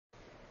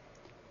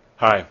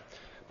Hi,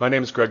 my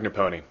name is Greg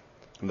Nerpouni.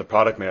 I'm the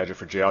product manager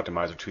for J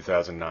Optimizer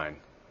 2009.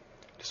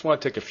 Just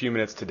want to take a few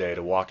minutes today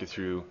to walk you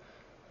through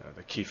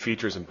the key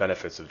features and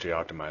benefits of J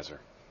Optimizer.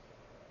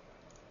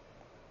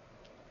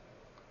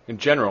 In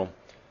general,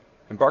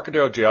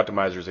 Embarcadero J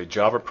Optimizer is a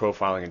Java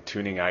profiling and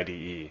tuning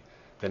IDE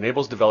that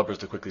enables developers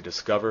to quickly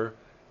discover,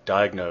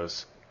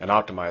 diagnose, and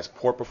optimize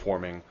poor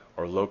performing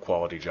or low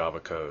quality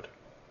Java code.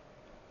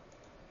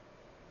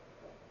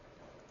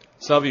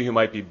 Some of you who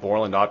might be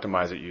Borland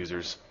Optimizer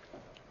users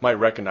might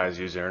recognize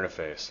the user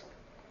interface.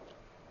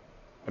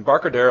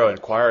 Embarcadero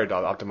acquired the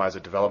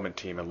Optimizer development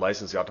team and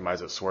licensed the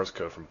Optimizer source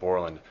code from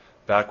Borland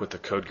back with the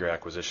CodeGear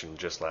acquisition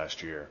just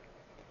last year.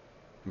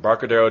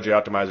 Embarcadero J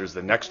Optimizer is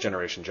the next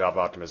generation Java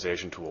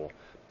optimization tool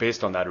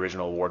based on that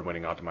original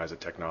award-winning Optimizer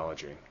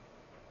technology.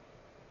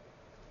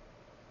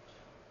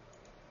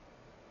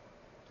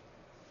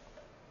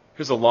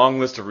 Here's a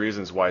long list of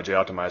reasons why J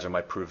Optimizer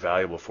might prove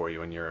valuable for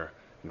you in your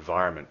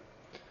environment.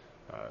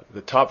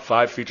 The top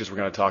 5 features we're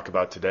going to talk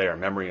about today are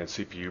memory and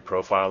CPU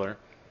profiler,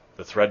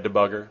 the thread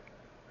debugger,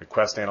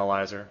 request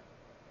analyzer,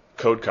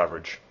 code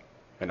coverage,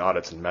 and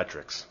audits and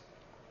metrics.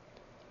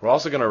 We're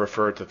also going to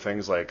refer to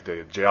things like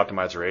the J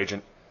Optimizer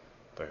agent,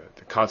 the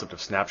concept of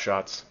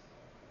snapshots,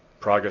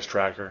 progress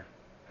tracker,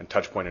 and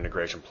touchpoint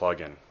integration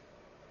plugin.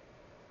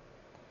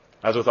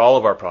 As with all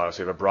of our products,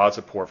 we have a broad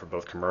support for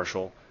both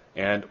commercial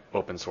and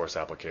open source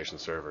application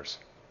servers.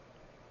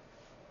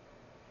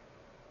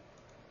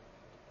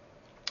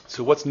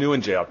 So what's new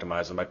in J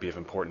Optimizer might be of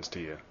importance to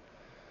you?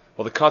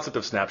 Well, the concept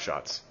of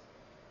snapshots.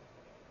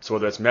 So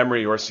whether it's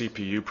memory or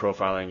CPU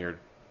profiling you're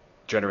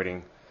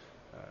generating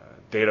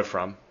data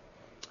from,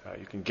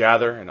 you can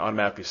gather and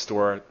automatically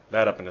store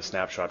that up in a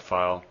snapshot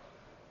file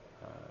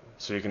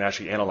so you can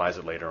actually analyze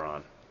it later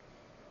on.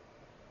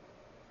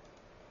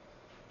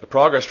 The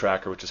progress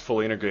tracker, which is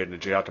fully integrated into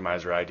J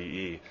Optimizer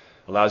IDE,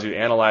 allows you to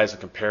analyze and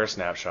compare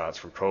snapshots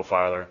from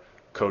profiler,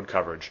 code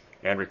coverage,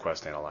 and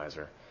request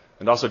analyzer,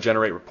 and also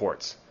generate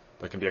reports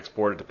that can be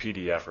exported to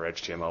PDF or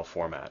HTML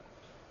format.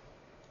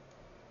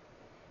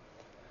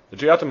 The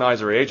J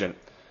Optimizer agent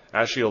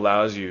actually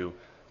allows you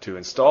to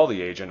install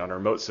the agent on a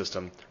remote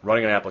system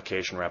running an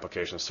application or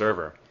application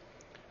server,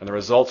 and the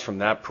results from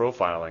that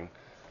profiling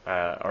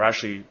are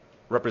actually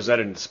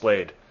represented and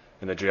displayed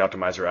in the J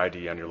Optimizer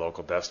IDE on your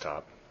local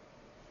desktop.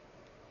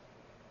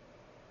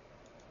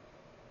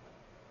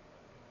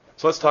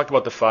 So let's talk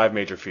about the 5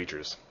 major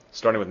features,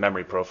 starting with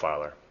memory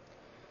profiler.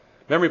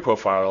 Memory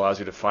profiler allows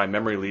you to find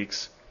memory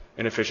leaks,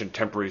 inefficient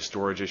temporary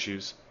storage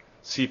issues,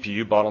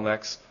 CPU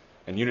bottlenecks,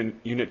 and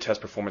unit test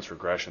performance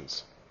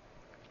regressions.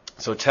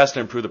 So test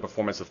and improve the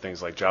performance of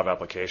things like Java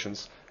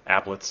applications,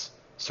 applets,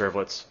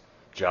 servlets,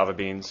 Java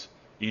beans,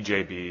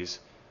 EJBs,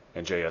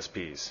 and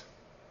JSPs.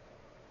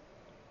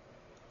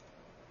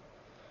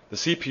 The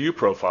CPU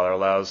profiler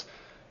allows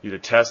you to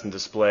test and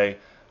display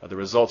the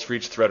results for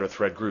each thread or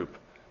thread group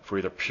for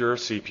either pure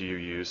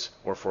CPU use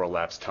or for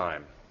elapsed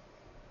time.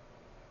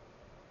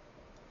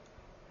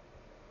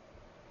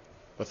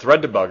 The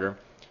thread debugger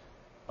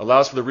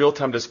allows for the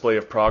real-time display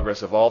of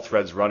progress of all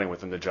threads running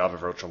within the Java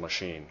virtual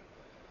machine,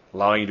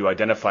 allowing you to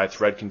identify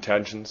thread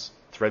contentions,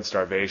 thread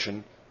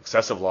starvation,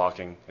 excessive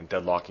locking, and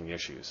deadlocking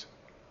issues.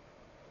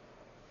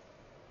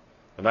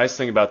 The nice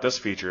thing about this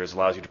feature is it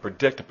allows you to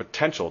predict the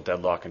potential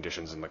deadlock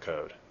conditions in the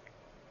code.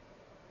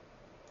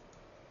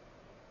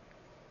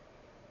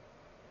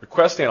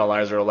 Request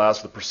Analyzer allows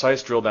for the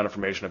precise drill-down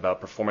information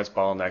about performance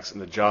bottlenecks in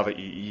the Java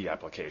EE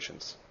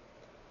applications.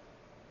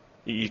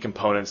 EE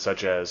components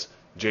such as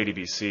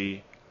JDBC,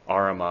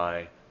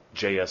 RMI,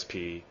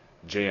 JSP,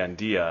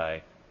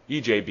 JNDI,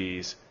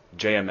 EJBs,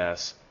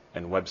 JMS,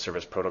 and Web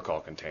Service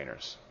Protocol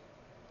containers.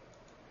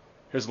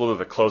 Here's a little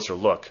bit of a closer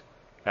look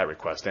at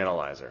Request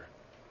Analyzer,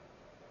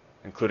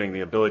 including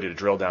the ability to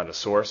drill down to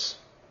source,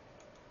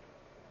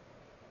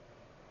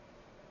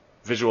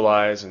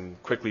 visualize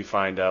and quickly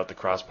find out the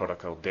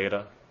cross-protocol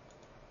data,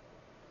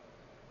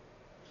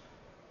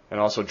 and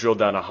also drill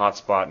down to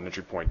hotspot and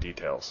entry point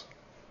details.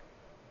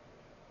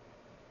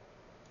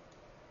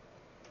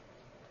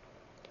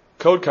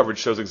 Code coverage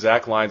shows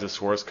exact lines of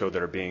source code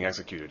that are being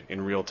executed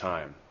in real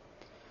time.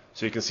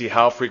 So you can see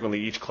how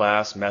frequently each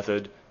class,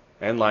 method,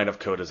 and line of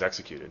code is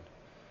executed.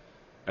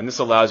 And this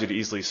allows you to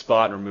easily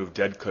spot and remove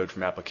dead code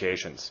from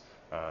applications,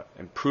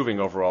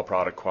 improving overall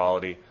product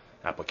quality,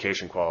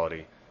 application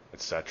quality,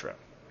 etc.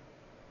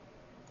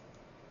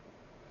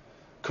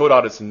 Code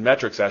audits and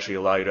metrics actually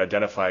allow you to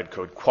identify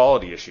code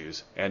quality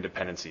issues and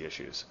dependency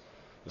issues.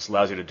 This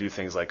allows you to do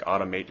things like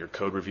automate your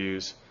code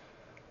reviews,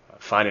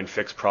 find and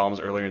fix problems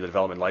earlier in the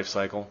development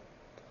lifecycle.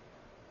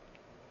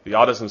 The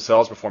audits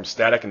themselves perform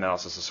static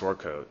analysis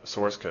of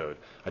source code,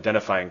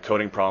 identifying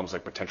coding problems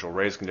like potential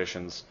raise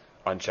conditions,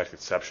 unchecked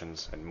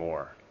exceptions, and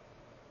more.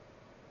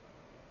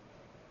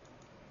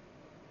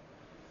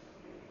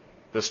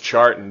 This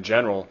chart in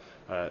general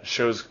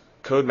shows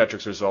code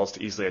metrics results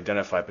to easily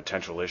identify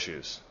potential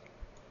issues.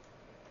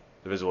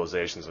 The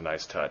visualization is a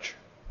nice touch.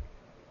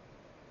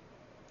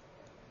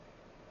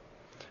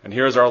 And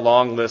here's our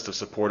long list of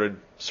supported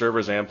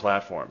servers and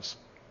platforms.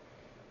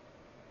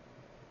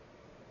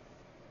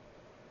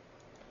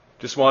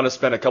 Just want to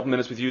spend a couple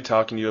minutes with you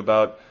talking to you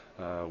about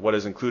what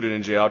is included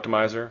in J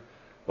Optimizer,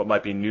 what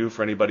might be new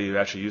for anybody who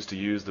actually used to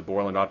use the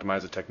Borland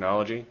Optimizer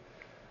technology.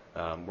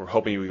 We're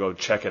hoping you go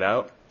check it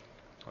out.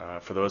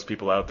 For those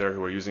people out there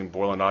who are using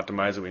Borland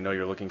Optimizer, we know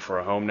you're looking for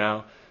a home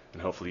now,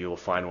 and hopefully you will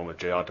find one with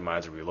J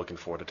Optimizer. We're looking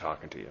forward to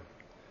talking to you.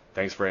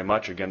 Thanks very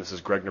much. Again, this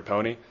is Greg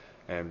Nerpouni,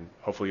 and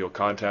hopefully you'll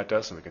contact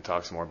us and we can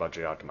talk some more about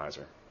J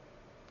Optimizer.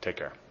 Take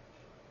care.